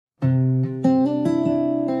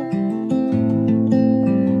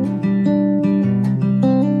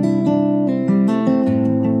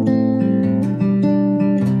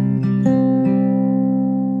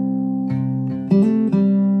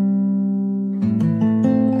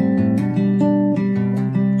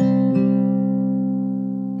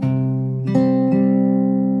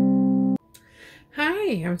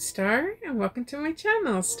I'm Star, and welcome to my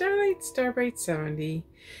channel, Starlight Starbright 70.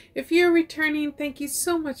 If you're returning, thank you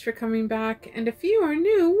so much for coming back, and if you are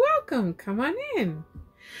new, welcome, come on in.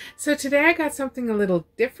 So today I got something a little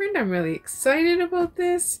different. I'm really excited about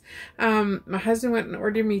this. My husband went and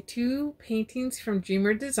ordered me 2 paintings from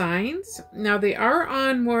Dreamer Designs. Now they are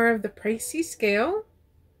on more of the pricey scale.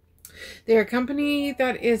 They're a company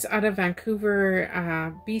that is out of Vancouver,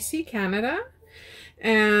 BC, Canada.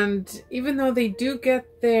 And even though they do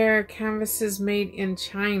get their canvases made in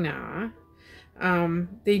China,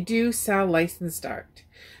 they do sell licensed art.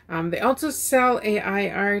 They also sell AI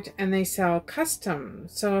art, and they sell custom.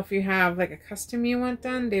 So if you have like a custom you want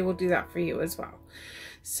done, they will do that for you as well.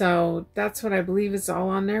 So that's what I believe is all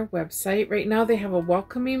on their website. Right now they have a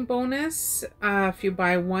welcoming bonus. If you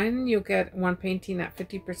buy one, you'll get one painting at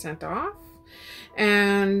 50% off.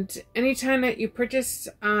 And anytime that you purchase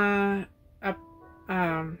a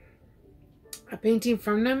painting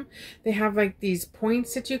from them, they have like these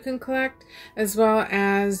points that you can collect, as well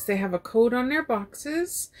as they have a code on their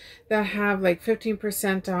boxes that have like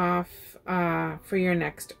 15% off for your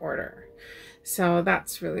next order. So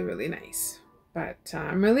that's really nice. But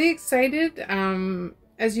I'm really excited.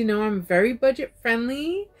 As you know, I'm very budget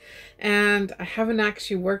friendly, and I haven't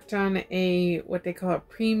actually worked on what they call a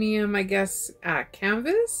premium, I guess,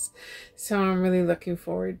 canvas. So I'm really looking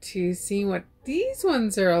forward to seeing what these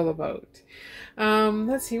ones are all about.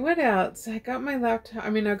 Let's see, what else? I got my laptop,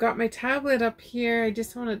 I got my tablet up here. I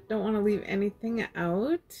just don't want to leave anything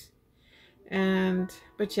out.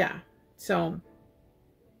 But yeah, so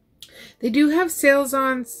they do have sales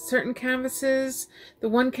on certain canvases. The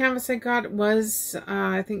one canvas I got was,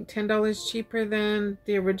 I think, $10 cheaper than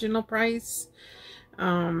the original price.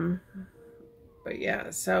 But yeah,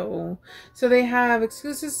 so they have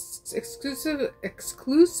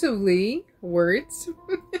exclusively words,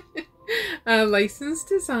 licensed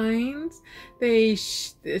designs. It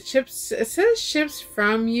says ships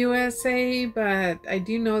from USA, but I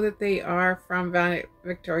do know that they are from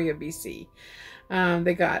Victoria, BC.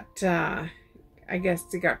 They got, I guess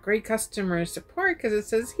they got great customer support, because it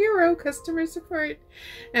says hero customer support,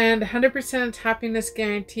 and 100% happiness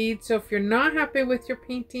guaranteed. So if you're not happy with your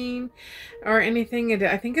painting or anything,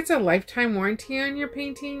 I think it's a lifetime warranty on your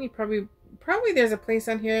painting. You probably there's a place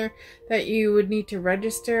on here that you would need to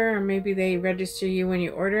register, or maybe they register you when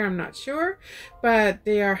you order. I'm not sure, but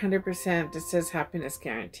they are 100%. It says happiness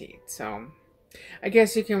guaranteed. So I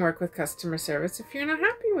guess you can work with customer service if you're not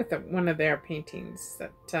happy with one of their paintings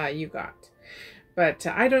that you got. But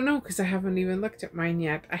I don't know, because I haven't even looked at mine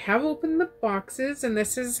yet. I have opened the boxes, and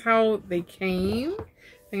this is how they came.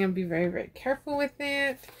 I'm going to be very careful with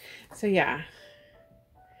it. So yeah.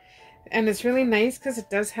 And it's really nice because it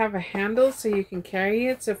does have a handle so you can carry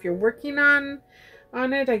it. So if you're working on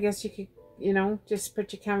it, I guess you could, just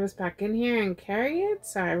put your canvas back in here and carry it.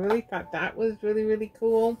 So I really thought that was really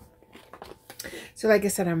cool. So like I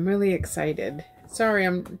said, I'm really excited. Sorry,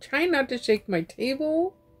 I'm trying not to shake my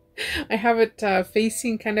table. I have it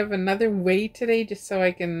facing kind of another way today, just so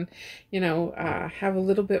I can, have a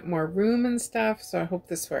little bit more room and stuff. So I hope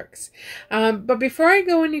this works. But before I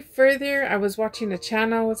go any further, I was watching a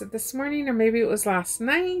channel. Was it this morning, or maybe it was last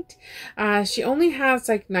night? She only has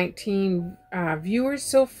like 19 viewers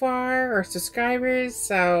so far, or subscribers.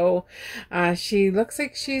 So she looks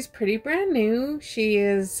like she's pretty brand new. She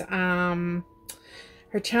is, her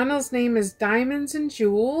channel's name is Diamonds and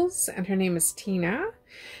Jewels, and her name is Tina.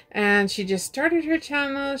 And she just started her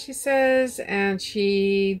channel, she says, and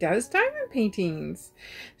she does diamond paintings.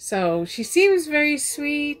 So she seems very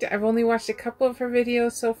sweet. I've only watched a couple of her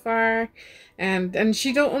videos so far. And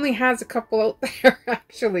she only has a couple out there,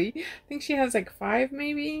 actually. I think she has like 5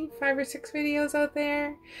 or 6 videos out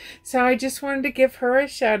there. So I just wanted to give her a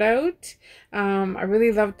shout out. I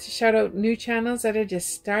really love to shout out new channels that are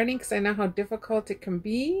just starting, because I know how difficult it can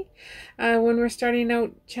be when we're starting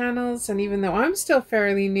out channels. And even though I'm still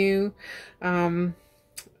fairly new,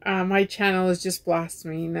 my channel is just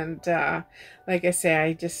blossoming, and like I say,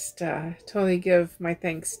 I just totally give my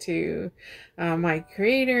thanks to my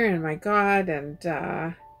creator and my God,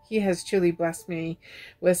 and he has truly blessed me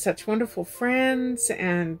with such wonderful friends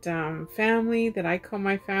and family that I call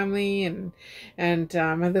my family, and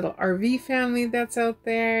my little RV family that's out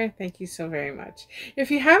there. Thank you so very much.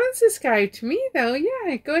 If you haven't subscribed to me though,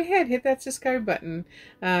 yeah, go ahead, hit that subscribe button.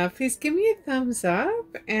 Please give me a thumbs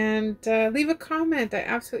up, and leave a comment. I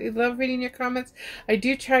absolutely love reading your comments. I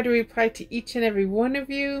do try to reply to each and every one of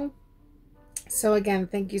you. So again,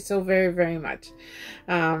 thank you so very much.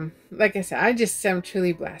 Like I said, I just am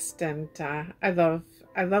truly blessed, and I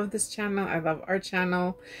love this channel. I love our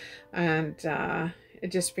channel, and it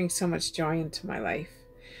just brings so much joy into my life.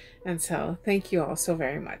 And so thank you all so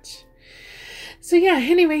very much. So yeah,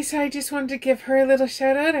 anyway, so I just wanted to give her a little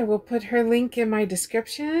shout out. I will put her link in my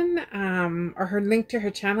description, or her link to her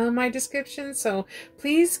channel in my description. So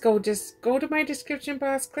please just go to my description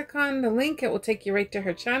box, click on the link. It will take you right to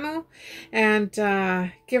her channel, and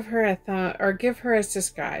give her a thumb or give her a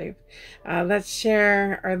subscribe. Let's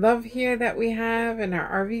share our love here that we have in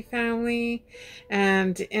our RV family,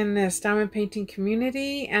 and in this diamond painting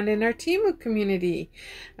community, and in our Temu community.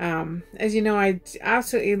 As you know, I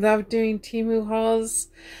absolutely love doing Temu hauls.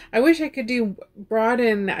 I wish I could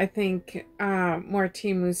broaden, I think, more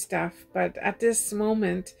Temu stuff, but at this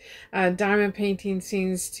moment, diamond painting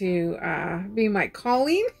seems to be my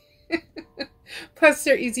calling. Plus,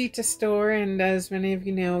 they're easy to store, and as many of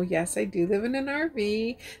you know, yes, I do live in an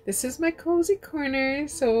RV. This is my cozy corner,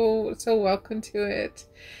 so welcome to it.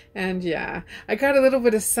 And yeah, I got a little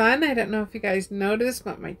bit of sun. I don't know if you guys noticed,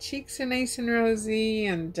 but my cheeks are nice and rosy,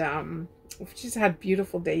 and we've just had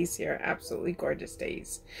beautiful days here, absolutely gorgeous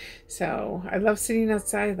days. So I love sitting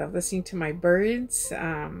outside. I love listening to my birds,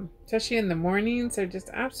 especially in the mornings. They're just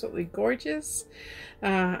absolutely gorgeous.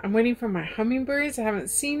 I'm waiting for my hummingbirds. I haven't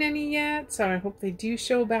seen any yet, so I hope they do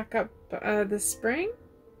show back up this spring.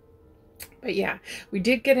 But yeah, we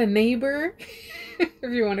did get a neighbor,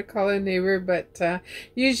 if you want to call it a neighbor, but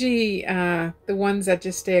usually the ones that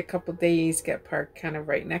just stay a couple days get parked kind of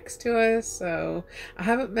right next to us. So I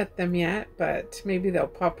haven't met them yet, but maybe they'll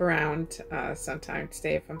pop around sometime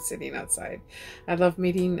today if I'm sitting outside. I love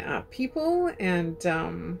meeting people, and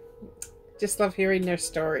just love hearing their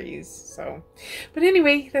stories. So, but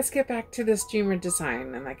anyway, let's get back to this Dreamer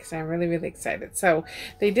design. And like I said, I'm really, really excited. So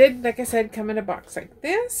they did, like I said, come in a box like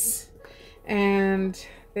this, and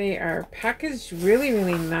they are packaged really,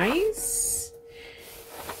 really nice.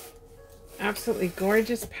 Absolutely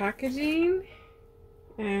gorgeous packaging.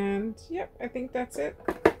 And yep, I think that's it.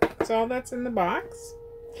 That's all that's in the box.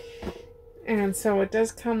 And so it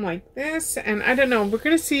does come like this, and I don't know, we're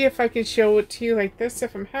going to see if I can show it to you like this.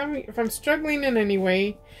 If I'm struggling in any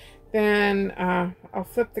way, then I'll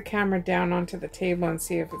flip the camera down onto the table and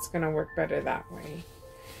see if it's going to work better that way.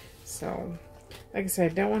 So, like I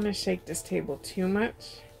said, I don't want to shake this table too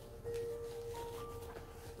much.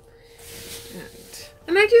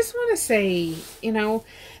 And I just want to say, you know,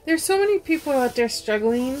 there's so many people out there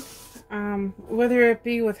struggling, whether it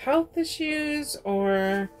be with health issues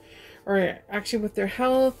or actually with their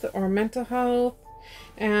health or mental health.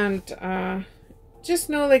 And just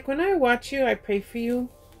know, like, when I watch you, I pray for you.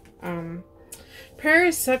 Prayer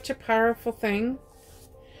is such a powerful thing,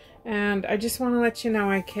 and I just want to let you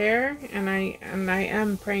know I care, and I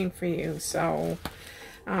am praying for you. So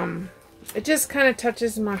it just kind of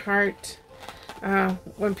touches my heart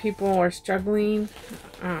when people are struggling,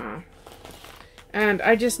 and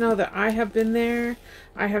I just know that I have been there.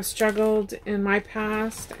 I have struggled in my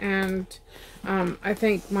past, and I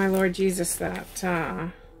thank my Lord Jesus that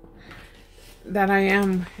I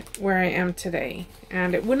am where I am today,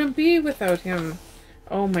 and it wouldn't be without him.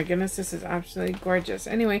 Oh my goodness, this is absolutely gorgeous.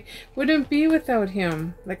 Anyway, wouldn't be without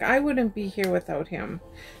him. Like, I wouldn't be here without him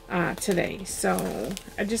today. So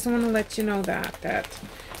I just want to let you know that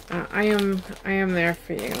I am there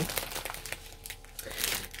for you.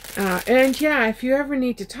 And yeah, if you ever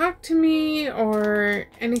need to talk to me or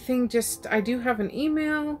anything, I do have an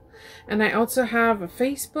email, and I also have a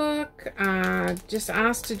Facebook. Just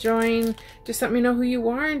ask to join. Just let me know who you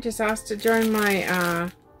are, and just ask to join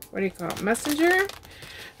my, what do you call it, messenger.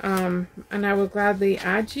 And I will gladly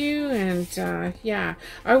add you. And yeah,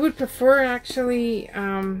 I would prefer actually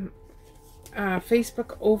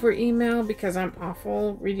Facebook over email, because I'm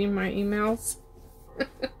awful reading my emails.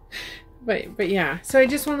 But yeah, so I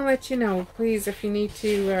just want to let you know, please, if you need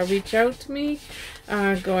to reach out to me,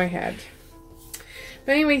 go ahead.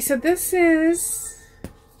 But anyway, so this is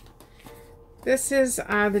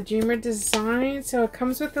the Dreamer design. So it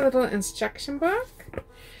comes with a little instruction book,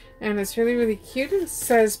 and it's really, really cute. It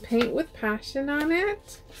says "Paint with Passion" on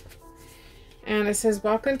it. And it says,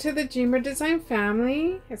 "Welcome to the Dreamer Design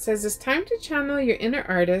family." It says, "It's time to channel your inner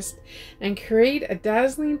artist and create a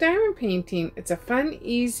dazzling diamond painting. It's a fun,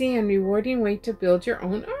 easy, and rewarding way to build your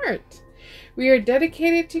own art. We are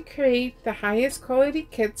dedicated to create the highest quality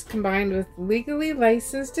kits combined with legally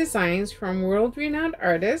licensed designs from world-renowned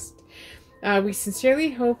artists. We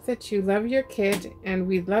sincerely hope that you love your kit, and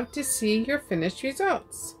we'd love to see your finished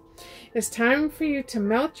results. It's time for you to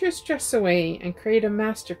melt your stress away and create a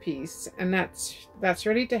masterpiece, and that's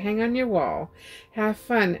ready to hang on your wall. Have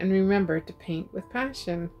fun, and remember to paint with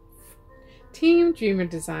passion. Team Dreamer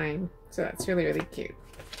Design." So that's really, really cute.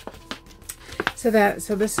 So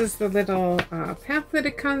this is the little pamphlet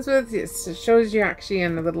it comes with. It shows you actually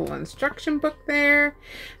in the little instruction book there.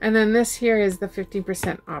 And then this here is the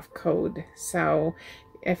 50% off code. So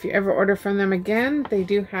if you ever order from them again, they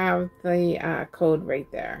do have the code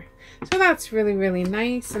right there. So that's really, really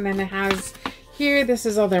nice. And then it has here, this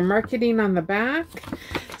is all their marketing on the back.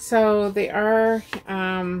 So they are,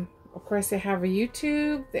 of course, they have a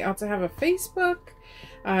YouTube. They also have a Facebook.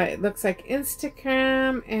 It looks like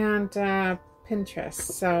Instagram and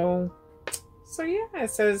Pinterest. So yeah, it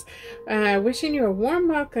says, wishing you a warm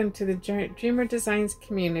welcome to the Dreamer Designs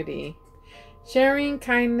community. Sharing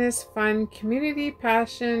kindness, fun, community,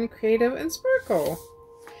 passion, creative, and sparkle.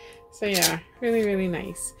 So yeah, really, really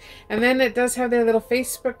nice. And then it does have their little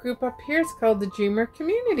Facebook group up here. It's called the Dreamer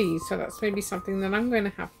Community. So that's maybe something that I'm going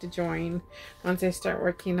to have to join once I start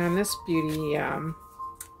working on this beauty of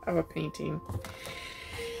a painting.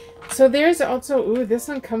 So there's also, ooh, this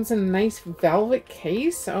one comes in a nice velvet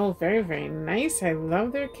case. Oh, very, very nice. I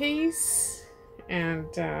love their case. And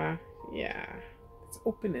yeah, let's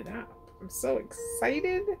open it up. I'm so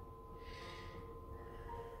excited.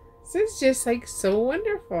 This is just like so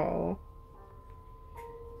wonderful.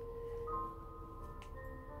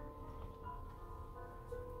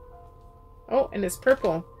 Oh, and it's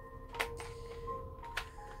purple.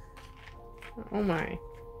 Oh my.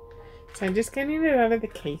 So I'm just getting it out of the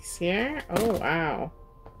case here. Oh wow.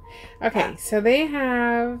 Okay, so they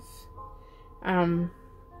have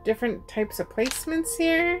different types of placements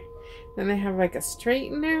here. Then they have like a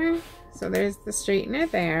straightener. So there's the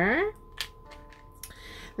straightener there.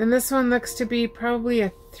 Then this one looks to be probably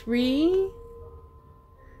a 3.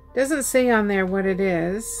 Doesn't say on there what it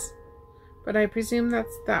is, but I presume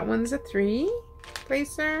that one's a 3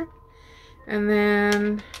 placer. And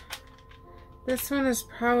then this one is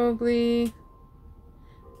probably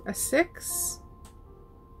a 6.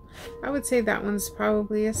 I would say that one's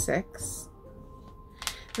probably a 6.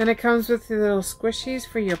 Then it comes with the little squishies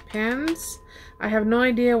for your pens. I have no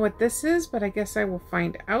idea what this is, but I guess I will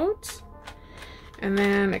find out. And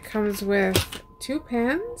then it comes with 2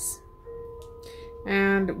 pens.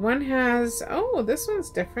 And one has, oh, this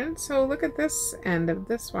one's different. So look at this end of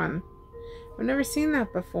this one. I've never seen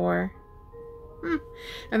that before.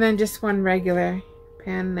 And then just one regular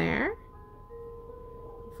pen there.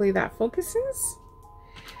 Hopefully that focuses.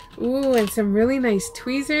 Ooh, and some really nice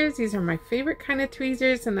tweezers. These are my favorite kind of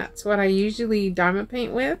tweezers, and that's what I usually diamond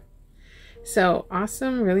paint with. So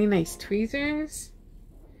awesome, really nice tweezers.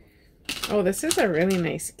 Oh, this is a really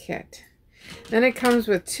nice kit. Then it comes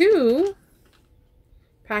with 2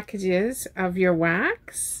 packages of your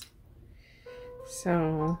wax.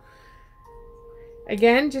 So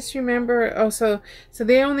again, just remember, oh, so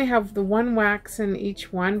they only have the 1 wax in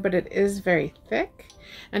each one, but it is very thick.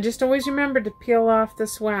 And just always remember to peel off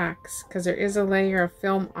this wax, because there is a layer of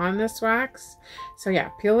film on this wax. So yeah,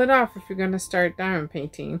 peel it off if you're going to start diamond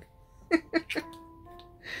painting.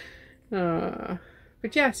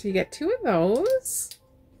 But yeah, so you get 2 of those.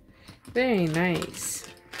 Very nice.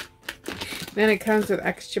 Then it comes with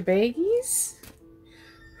extra baggies.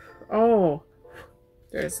 Oh,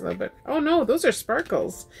 there's a little bit. Oh no, those are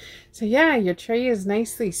sparkles. So yeah, your tray is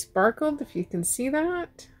nicely sparkled, if you can see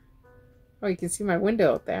that. Oh, you can see my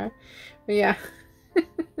window out there. But yeah.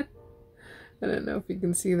 I don't know if you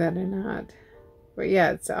can see that or not. But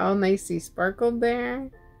yeah, it's all nicely sparkled there.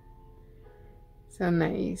 So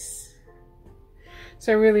nice.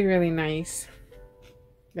 So really, really nice.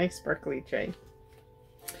 Nice sparkly tray.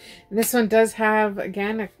 And this one does have,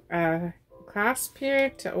 again, a clasp here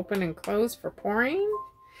to open and close for pouring.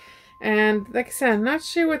 And like I said, I'm not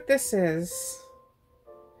sure what this is.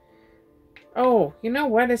 Oh, you know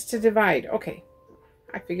what? It's to divide. Okay,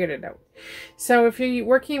 I figured it out. So if you're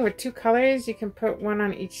working with 2 colors, you can put one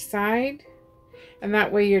on each side. And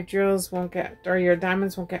that way your drills won't get, or your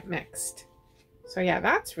diamonds won't get mixed. So yeah,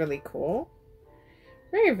 that's really cool.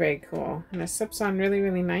 Very, very cool. And it slips on really,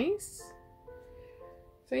 really nice.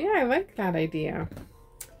 So yeah, I like that idea.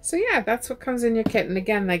 So yeah, that's what comes in your kit. And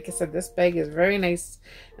again, like I said, this bag is very nice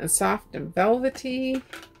and soft and velvety.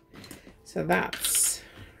 So that's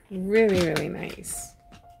really, really nice.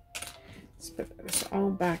 Let's put this all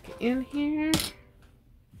back in here.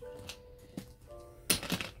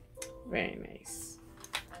 Very nice.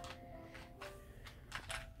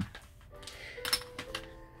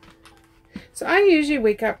 So I usually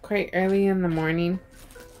wake up quite early in the morning,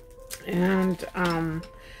 and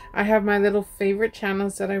I have my little favorite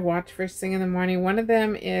channels that I watch first thing in the morning. One of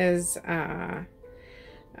them is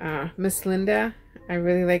Miss Linda. I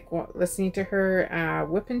really like listening to her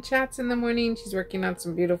whipping chats in the morning. She's working on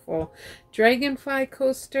some beautiful dragonfly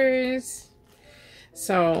coasters.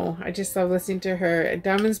 So I just love listening to her.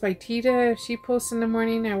 Diamonds by Tita, she posts in the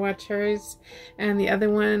morning. I watch hers. And the other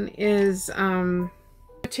one is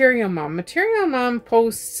Material Mom. Material Mom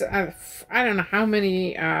posts, I don't know how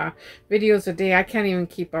many videos a day. I can't even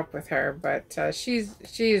keep up with her, but she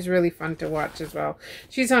is really fun to watch as well.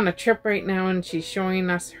 She's on a trip right now, and she's showing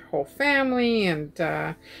us her whole family,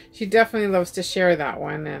 and she definitely loves to share that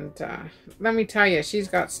one. And let me tell you, she's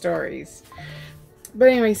got stories. But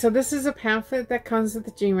anyway, so this is a pamphlet that comes with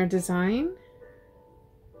the Dreamer design.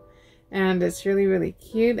 And it's really, really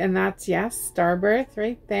cute. And that's, yes, Starbirth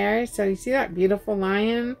right there. So you see that beautiful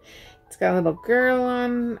lion? It's got a little girl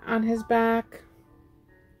on his back.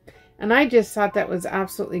 And I just thought that was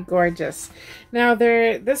absolutely gorgeous. Now,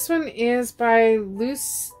 this one is by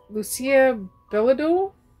Lucia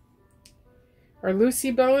Bilodeau. Or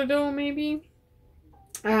Lucy Bilodeau, maybe.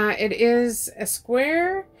 It is a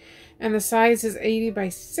square. And the size is 80 by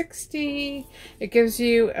 60. It gives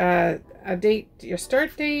you a date, your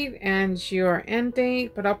start date and your end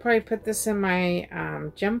date. But I'll probably put this in my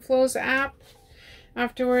GemFlows app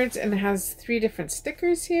afterwards. And it has 3 different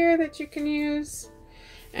stickers here that you can use.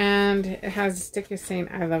 And it has a sticker saying,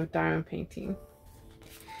 I love diamond painting.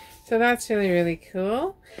 So that's really, really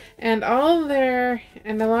cool. And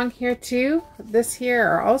and along here too, this here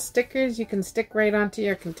are all stickers you can stick right onto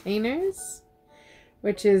your containers,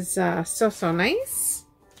 which is so nice.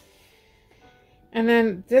 And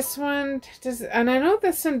then this one and I know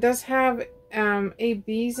this one does have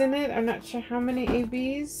ABs in it. I'm not sure how many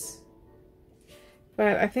ABs,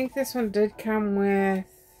 but I think this one did come with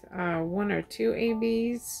 1 or 2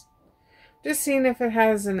 ABs. Just seeing if it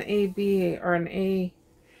has an AB or an A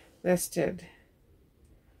listed.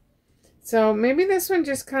 So maybe this one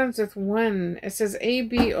just comes with 1. It says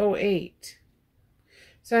AB08.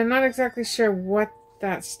 So I'm not exactly sure what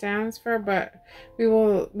that stands for, but we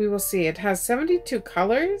will see. It has 72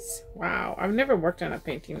 colors. Wow, I've never worked on a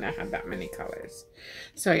painting that had that many colors.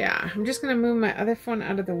 So yeah, I'm just gonna move my other phone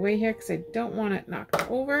out of the way here because I don't want it knocked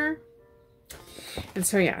over. And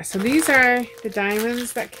so yeah, so these are the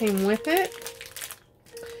diamonds that came with it,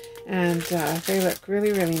 and they look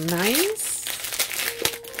really, really nice.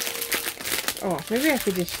 Oh, maybe I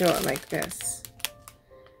could just show it like this.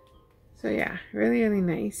 So yeah, really, really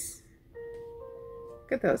nice.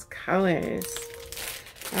 Look at those colors.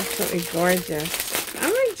 Absolutely gorgeous.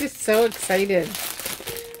 I'm like just so excited.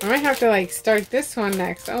 I might have to like start this one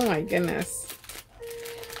next. Oh my goodness.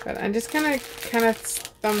 But I'm just gonna kind of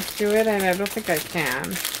thumb through it, and I don't think I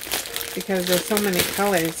can because there's so many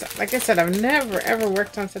colors. Like I said, I've never ever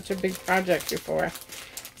worked on such a big project before.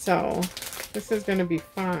 So this is gonna be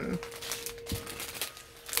fun.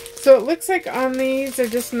 So it looks like on these they're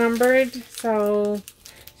just numbered. So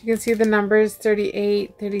you can see the numbers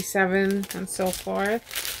 38, 37, and so forth.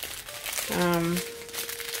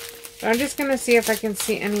 So I'm just going to see if I can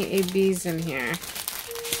see any ABs in here.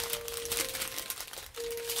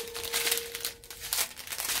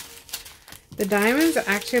 The diamonds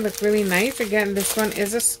actually look really nice. Again, this one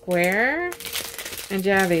is a square. And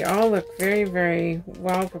yeah, they all look very, very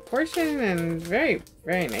well proportioned and very,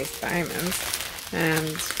 very nice diamonds.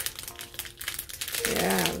 And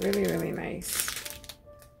yeah, really, really nice.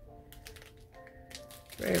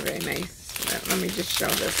 Very, very nice. Let me just show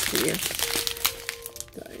this to you.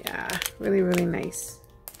 So yeah, really, really nice.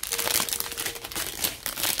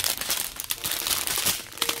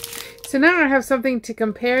 So now I have something to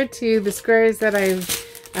compare to the squares that I've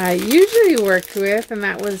usually worked with, and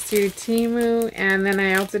that was through Temu, and then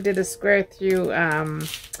I also did a square through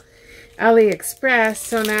AliExpress.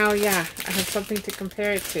 So now, yeah, I have something to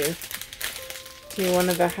compare it to one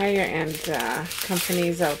of the higher end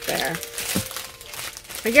companies out there.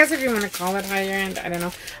 I guess if you want to call it higher end, I don't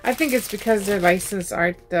know. I think it's because their licensed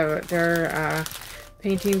art, their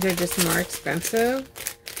paintings are just more expensive.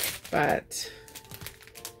 But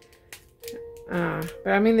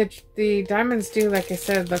I mean, the diamonds do, like I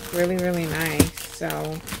said, look really, really nice. So,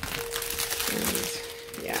 and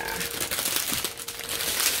yeah.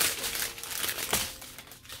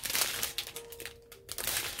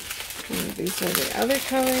 And these are the other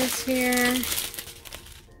colors here.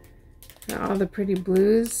 All the pretty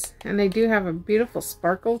blues, and they do have a beautiful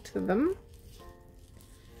sparkle to them.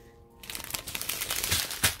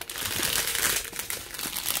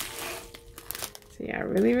 So yeah,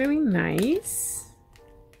 really, really nice.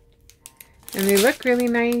 And they look really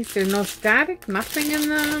nice. There's no static, nothing in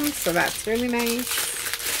them, so that's really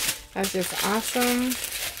nice. That's just awesome.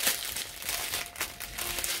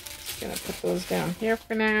 Just gonna put those down here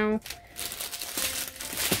for now.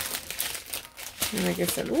 And like I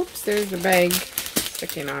said, whoops, there's the bag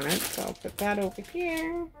sticking on it. So I'll put that over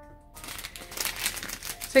here.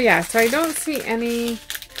 So yeah, so I don't see any.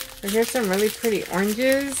 Here's some really pretty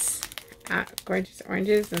oranges. Gorgeous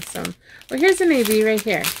oranges and some. Well, here's an AB right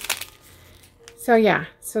here. So yeah,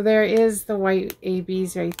 so there is the white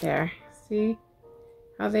ABs right there. See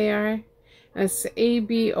how they are? It's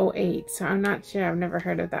AB08, so I'm not sure. I've never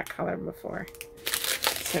heard of that color before.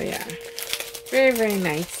 So yeah, very, very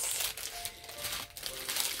nice.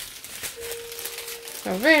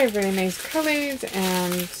 So very, very nice colors,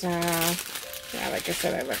 and yeah, like I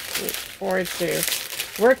said, I look forward to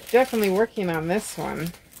definitely working on this one.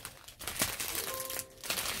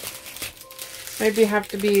 Maybe have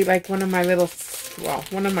to be like one of my little, well,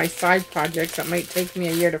 one of my side projects that might take me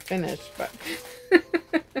a year to finish, but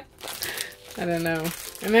I don't know.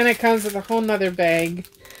 And then it comes with a whole nother bag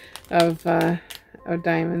of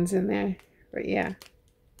diamonds in there. But yeah,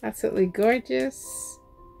 absolutely gorgeous.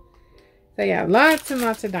 So yeah, lots and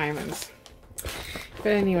lots of diamonds.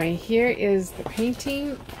 But anyway, here is the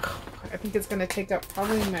painting. I think it's going to take up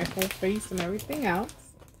probably my whole face and everything else.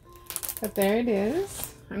 But there it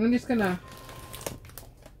is. I'm just going to...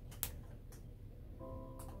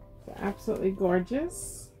 Absolutely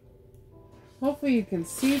gorgeous. Hopefully you can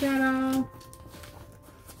see that all.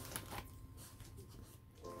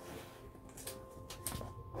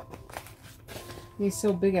 He's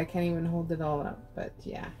so big I can't even hold it all up. But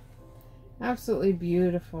yeah, absolutely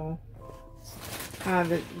beautiful.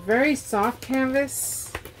 The very soft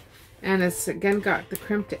canvas, and it's again got the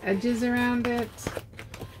crimped edges around it.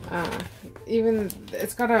 Even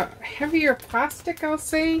it's got a heavier plastic, I'll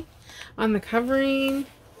say, on the covering.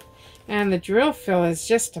 And the drill fill is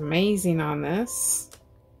just amazing on this.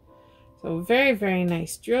 So very, very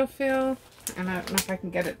nice drill fill. And I don't know if I can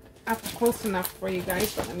get it up close enough for you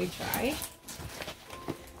guys, but let me try.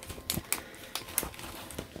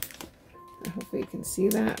 Hopefully you can see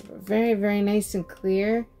that. But very, very nice and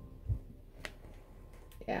clear.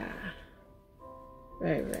 Yeah.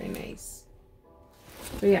 Very, very nice.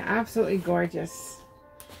 But yeah, absolutely gorgeous.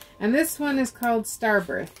 And this one is called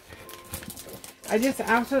Starbirth. I just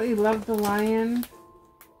absolutely love the lion.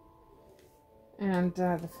 And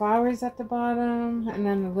the flowers at the bottom. And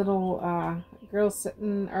then the little girl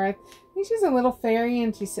sitting, or I think she's a little fairy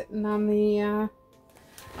and she's sitting on the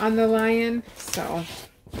lion. So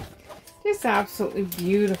just absolutely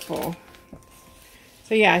beautiful.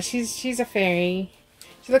 So yeah, she's a fairy.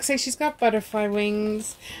 She looks like she's got butterfly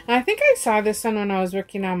wings. And I think I saw this one when I was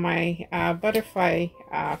working on my butterfly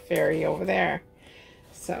fairy over there.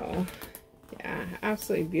 So yeah,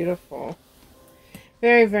 absolutely beautiful.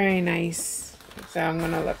 Very, very nice. So I'm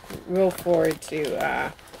gonna look real forward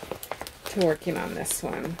to working on this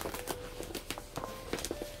one.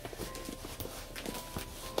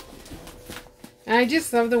 And I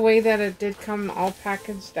just love the way that it did come all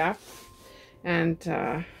packaged up, and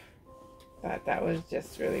that was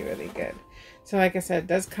just really, really good. So like I said, it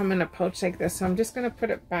does come in a pouch like this. So I'm just gonna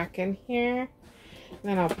put it back in here.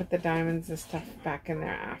 Then I'll put the diamonds and stuff back in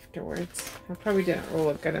there afterwards. I probably didn't roll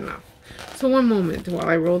it good enough. So one moment while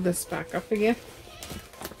I roll this back up again.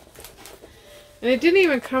 And it didn't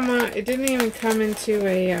even come on. It didn't even come into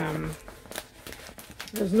a.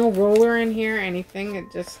 There's no roller in here or anything. It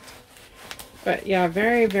just. But yeah,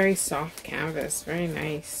 very, very soft canvas. Very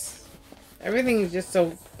nice. Everything is just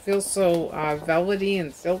so feels so velvety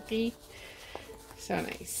and silky. So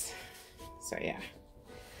nice. So yeah.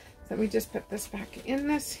 Let me just put this back in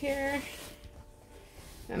this here,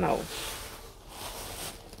 and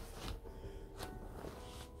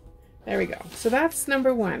there we go. So that's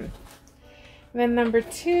number one. And then number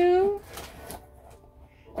two,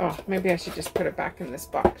 oh, maybe I should just put it back in this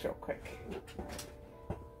box real quick,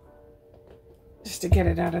 just to get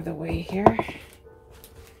it out of the way here.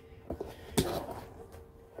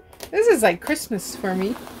 This is like Christmas for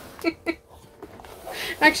me.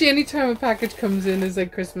 Actually, anytime a package comes in is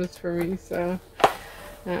like Christmas for me, so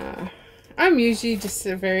I'm usually just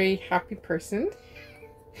a very happy person,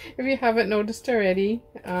 if you haven't noticed already.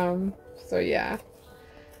 So yeah.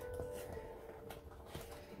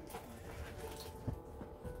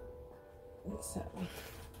 So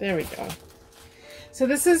there we go. So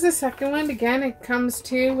this is the second one. Again, it comes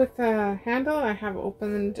too with a handle. I have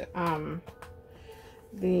opened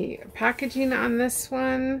the packaging on this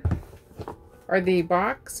one. Or the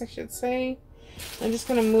box, I should say. I'm just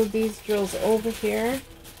going to move these drills over here,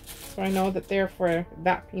 so I know that they're for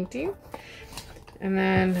that painting. And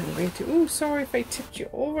then I'm going to, ooh, sorry if I tipped you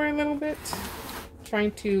over a little bit.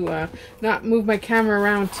 Trying to not move my camera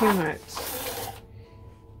around too much.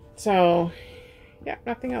 So, yeah,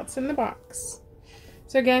 nothing else in the box.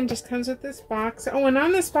 So again, just comes with this box. Oh, and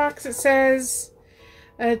on this box it says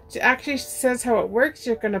It actually says how it works.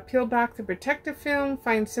 You're going to peel back the protective film,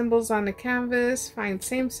 find symbols on the canvas, find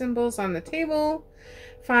same symbols on the table,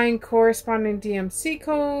 find corresponding DMC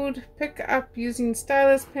code, pick up using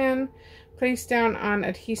stylus pen, place down on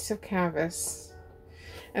adhesive canvas.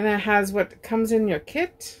 And then it has what comes in your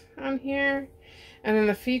kit on here. And then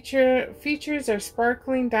the features are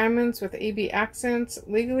sparkling diamonds with AB accents,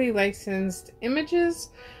 legally licensed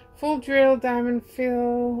images, full drill diamond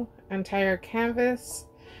fill, entire canvas,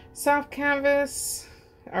 soft canvas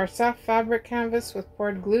or soft fabric canvas with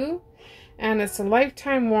poured glue, and it's a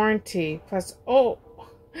lifetime warranty plus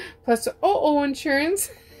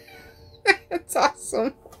insurance. That's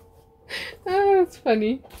awesome. Oh, that's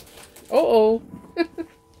funny. So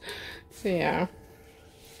yeah.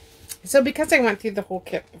 So because I went through the whole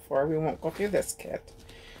kit before, we won't go through this kit.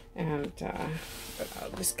 And but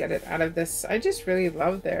I'll just get it out of this. I just really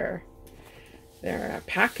love their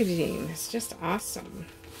packaging. It's just awesome.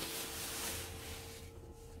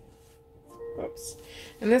 Oops.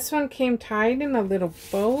 And this one came tied in a little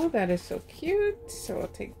bow. That is so cute. So we'll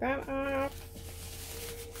take that off.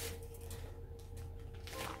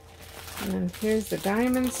 And then here's the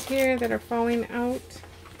diamonds here that are falling out.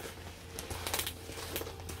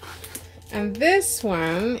 And this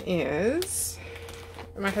one is,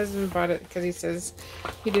 my husband bought it because he says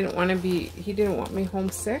he didn't want me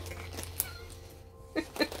homesick.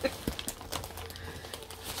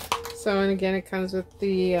 So, and again, it comes with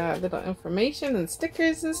the little information and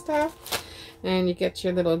stickers and stuff. And you get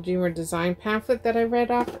your little Dreamer design pamphlet that I read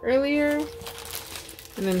off earlier.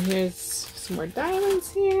 And then here's some more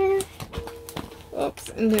diamonds here. Oops.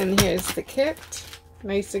 And then here's the kit.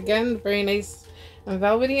 Nice again, very nice and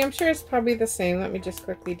velvety. I'm sure it's probably the same. Let me just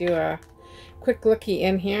quickly do a quick looky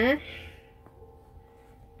in here.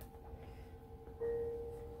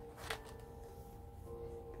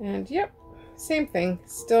 And yep, same thing.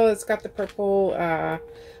 Still, it's got the purple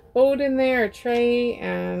boat in there, a tray,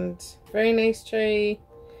 and very nice tray,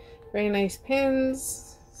 very nice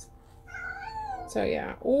pins. So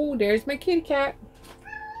yeah. Oh, there's my kitty cat.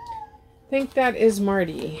 I think that is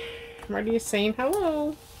Marty. Marty is saying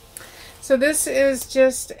hello. So this is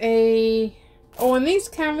just a, oh, and these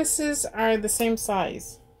canvases are the same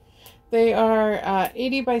size. They are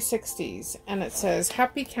 80 by 60s, and it says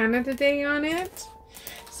Happy Canada Day on it.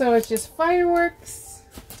 So it's just fireworks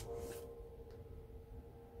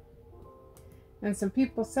and some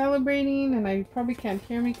people celebrating, and I probably can't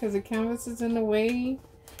hear me because the canvas is in the way.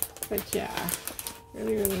 But yeah,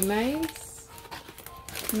 really, really nice.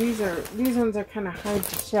 These ones are kind of hard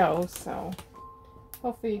to show, so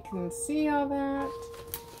hopefully you can see all that.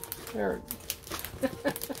 They're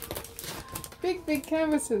big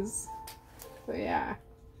canvases. So yeah.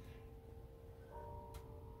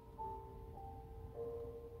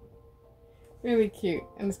 Really cute.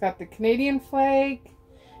 And it's got the Canadian flag.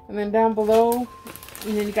 And then down below,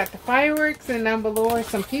 and then you got the fireworks, and down below are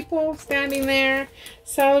some people standing there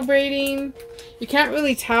celebrating. You can't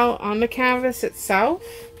really tell on the canvas itself,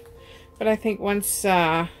 but I think once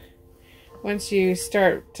you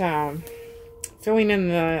start filling in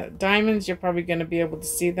the diamonds, you're probably going to be able to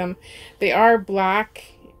see them. They are black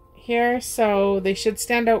here, so they should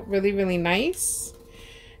stand out really, really nice.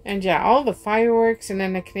 And yeah, all the fireworks and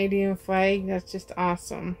then the Canadian flag, that's just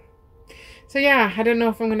awesome. So yeah, I don't know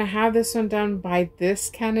if I'm going to have this one done by this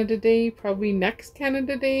Canada Day, probably next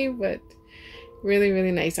Canada Day, but really,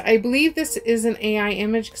 really nice. I believe this is an AI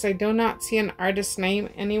image because I do not see an artist name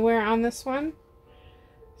anywhere on this one.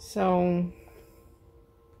 So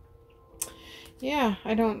yeah,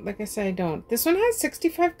 I don't, like I said, I don't. This one has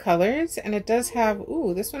 65 colors, and it does have,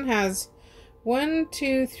 ooh, this one has 1,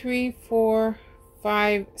 2, 3, 4,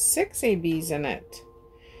 5, 6 ABs in it.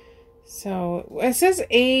 So it says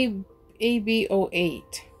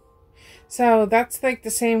AB08. So that's like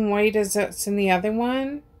the same weight as it's in the other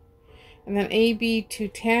one. And then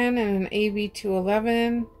AB210 and then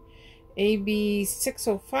AB211,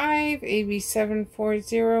 AB605,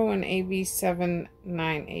 AB740, and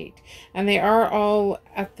AB798. And they are all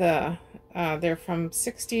at the, they're from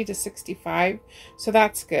 60 to 65. So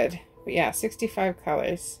that's good. But yeah, 65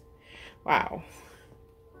 colors. Wow.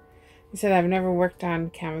 He said, I've never worked on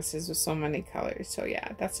canvases with so many colors. So yeah,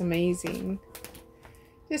 that's amazing.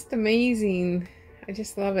 Just amazing. I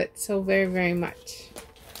just love it so very, very much.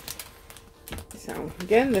 So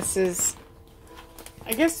again, this is,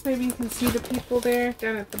 I guess maybe you can see the people there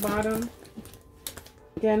down at the bottom.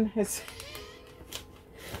 Again, it's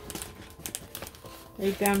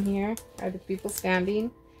right down here are the people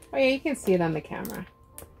standing. Oh yeah, you can see it on the camera.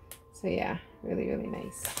 So yeah, really, really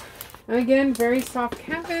nice. And again, very soft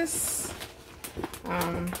canvas.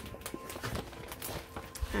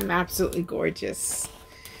 and absolutely gorgeous.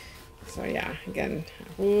 So yeah, again,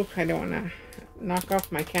 ooh, I don't want to knock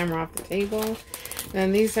off my camera off the table.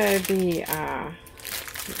 Then these are the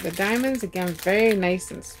diamonds. Again, very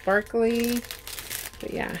nice and sparkly.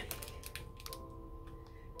 But yeah,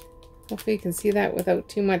 hopefully you can see that without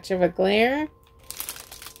too much of a glare.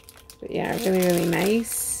 But yeah, really, really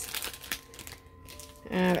nice.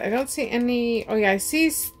 And I don't see any... Oh yeah, I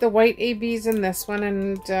see the white ABs in this one.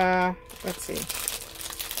 And let's see.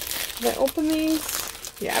 Did I open these?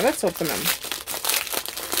 Yeah, let's open them.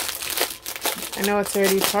 I know it's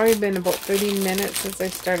already probably been about 30 minutes since I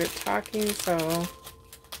started talking, so...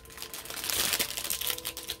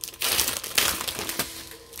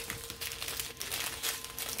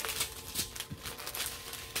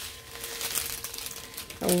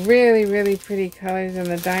 Really, really pretty colors, and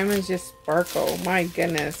the diamonds just sparkle. My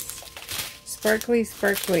goodness. Sparkly,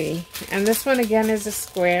 sparkly. And this one again is a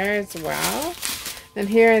square as well. And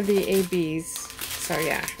here are the ABs. So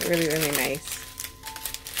yeah, really, really nice.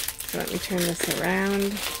 So let me turn this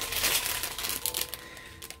around.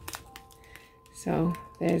 So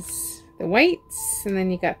there's the whites, and then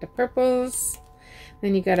you got the purples,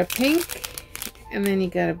 then you got a pink, and then you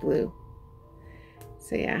got a blue.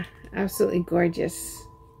 So yeah, absolutely gorgeous.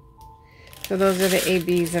 So those are the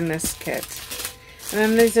ABs in this kit. And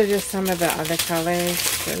then these are just some of the other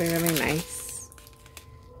colors. Really, really nice.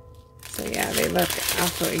 So yeah, they look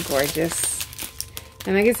absolutely gorgeous.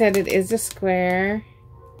 And like I said, it is a square.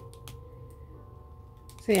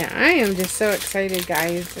 So yeah, I am just so excited,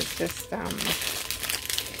 guys. It's just,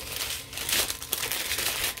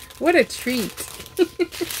 what a treat.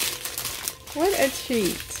 What a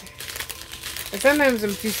treat. But sometimes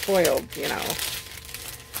I'm too spoiled, you know.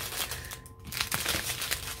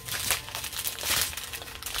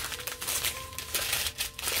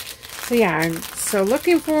 So yeah, so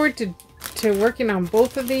looking forward to working on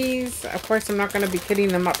both of these. Of course, I'm not going to be kitting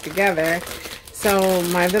them up together. So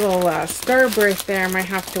my little Starburst there might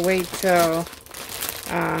have to wait till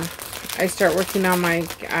I start working on my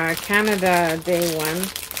Canada Day one.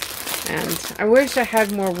 And I wish I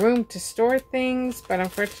had more room to store things, but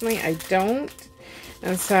unfortunately I don't.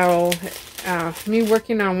 And so me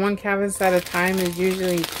working on one canvas at a time is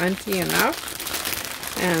usually plenty enough.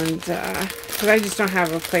 And because I just don't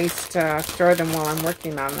have a place to store them while I'm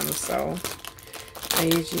working on them, so I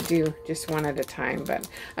usually do just one at a time. But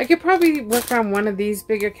I could probably work on one of these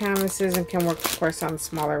bigger canvases and can work, of course, on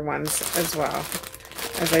smaller ones as well,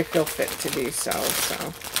 as I feel fit to do so.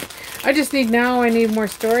 So I just need more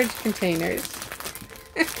storage containers.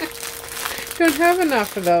 Don't have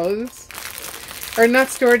enough of those. Or not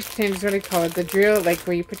storage containers, what do you call it? The drill, like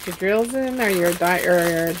where you put your drills in, or your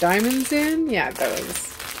diamonds in? Yeah, those.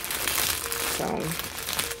 So,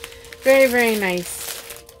 very, very nice.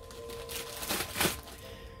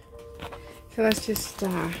 So let's just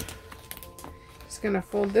gonna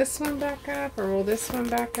fold this one back up, or roll this one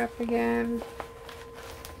back up again.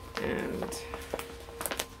 And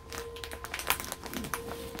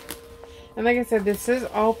like I said, this is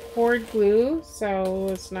all poured glue, so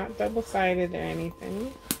it's not double-sided or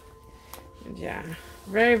anything. And yeah,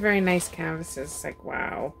 very, very nice canvases. Like,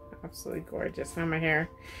 wow, absolutely gorgeous. Now my hair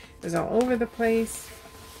is all over the place.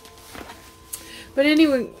 But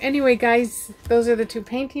anyway, guys, those are the two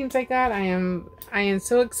paintings I got. I am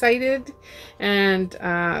so excited and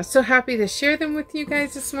so happy to share them with you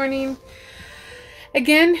guys this morning.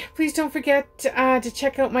 Again, please don't forget to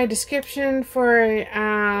check out my description for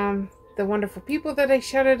the wonderful people that I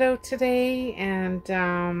shouted out today, and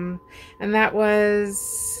that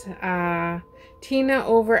was Tina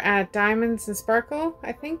over at Diamonds and Sparkle,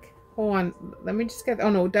 I think. Hold on, let me just get, oh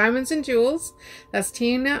no, Diamonds and Jewels. That's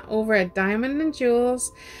Tina over at Diamond and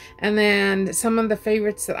Jewels. And then some of the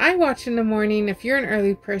favorites that I watch in the morning, if you're an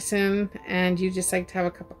early person and you just like to have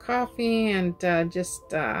a cup of coffee and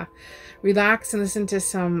just relax and listen to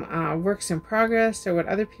some works in progress or what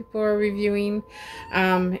other people are reviewing,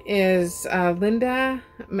 is Linda.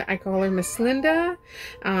 I call her Miss Linda.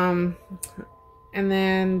 And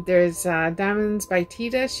then there's Diamonds by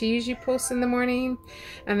Tita. She usually posts in the morning.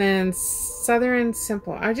 And then Southern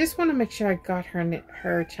Simple. I just want to make sure I got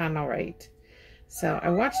her channel right. So I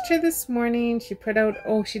watched her this morning. She put out,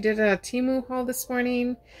 oh, she did a Temu haul this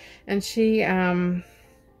morning. And she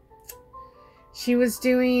was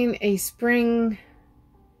doing a spring,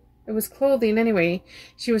 it was clothing anyway.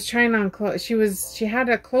 She was trying on clothes. She had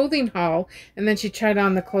a clothing haul, and then she tried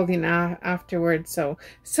on the clothing afterwards. So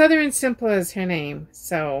Southern Simple is her name.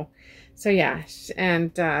 So yeah,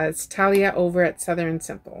 and it's Talia over at Southern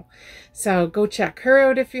Simple. So go check her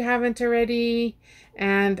out if you haven't already.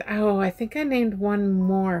 And oh, I think I named one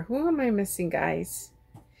more. Who am I missing, guys?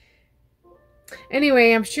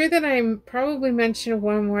 Anyway, I'm sure that I probably mentioned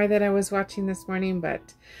one more that I was watching this morning,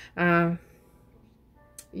 but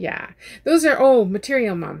yeah, those are, oh,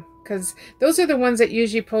 Material Mom, because those are the ones that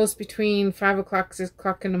usually post between 5 o'clock, 6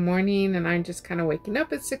 o'clock in the morning, and I'm just kind of waking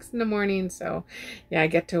up at 6 in the morning, so yeah, I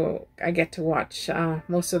get to watch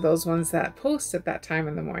most of those ones that post at that time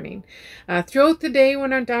in the morning. Throughout the day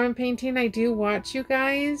when I'm diamond painting, I do watch you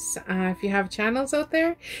guys, if you have channels out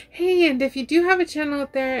there. Hey, and if you do have a channel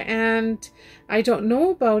out there and I don't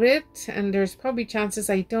know about it, and there's probably chances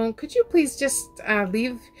I don't, could you please just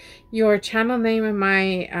leave your channel name in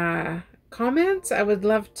my comments? I would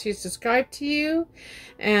love to subscribe to you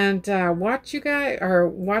and watch you guys, or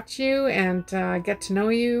watch you and get to know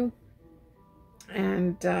you.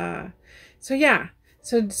 And so yeah,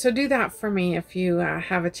 so do that for me if you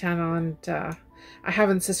have a channel and I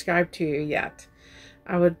haven't subscribed to you yet.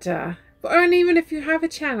 I would and even if you have a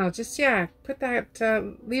channel, just, yeah, put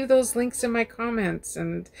that, leave those links in my comments,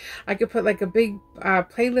 and I could put like a big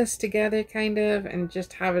playlist together kind of, and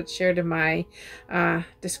just have it shared in my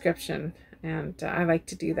description. And I like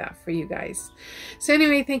to do that for you guys. So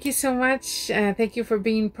anyway, thank you so much. Thank you for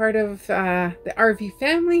being part of the RV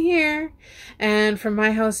family here. And from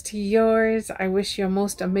my house to yours, I wish you a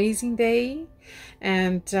most amazing day.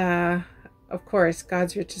 And of course,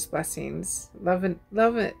 God's richest blessings.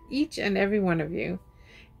 Love each and every one of you.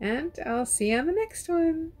 And I'll see you on the next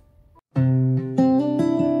one.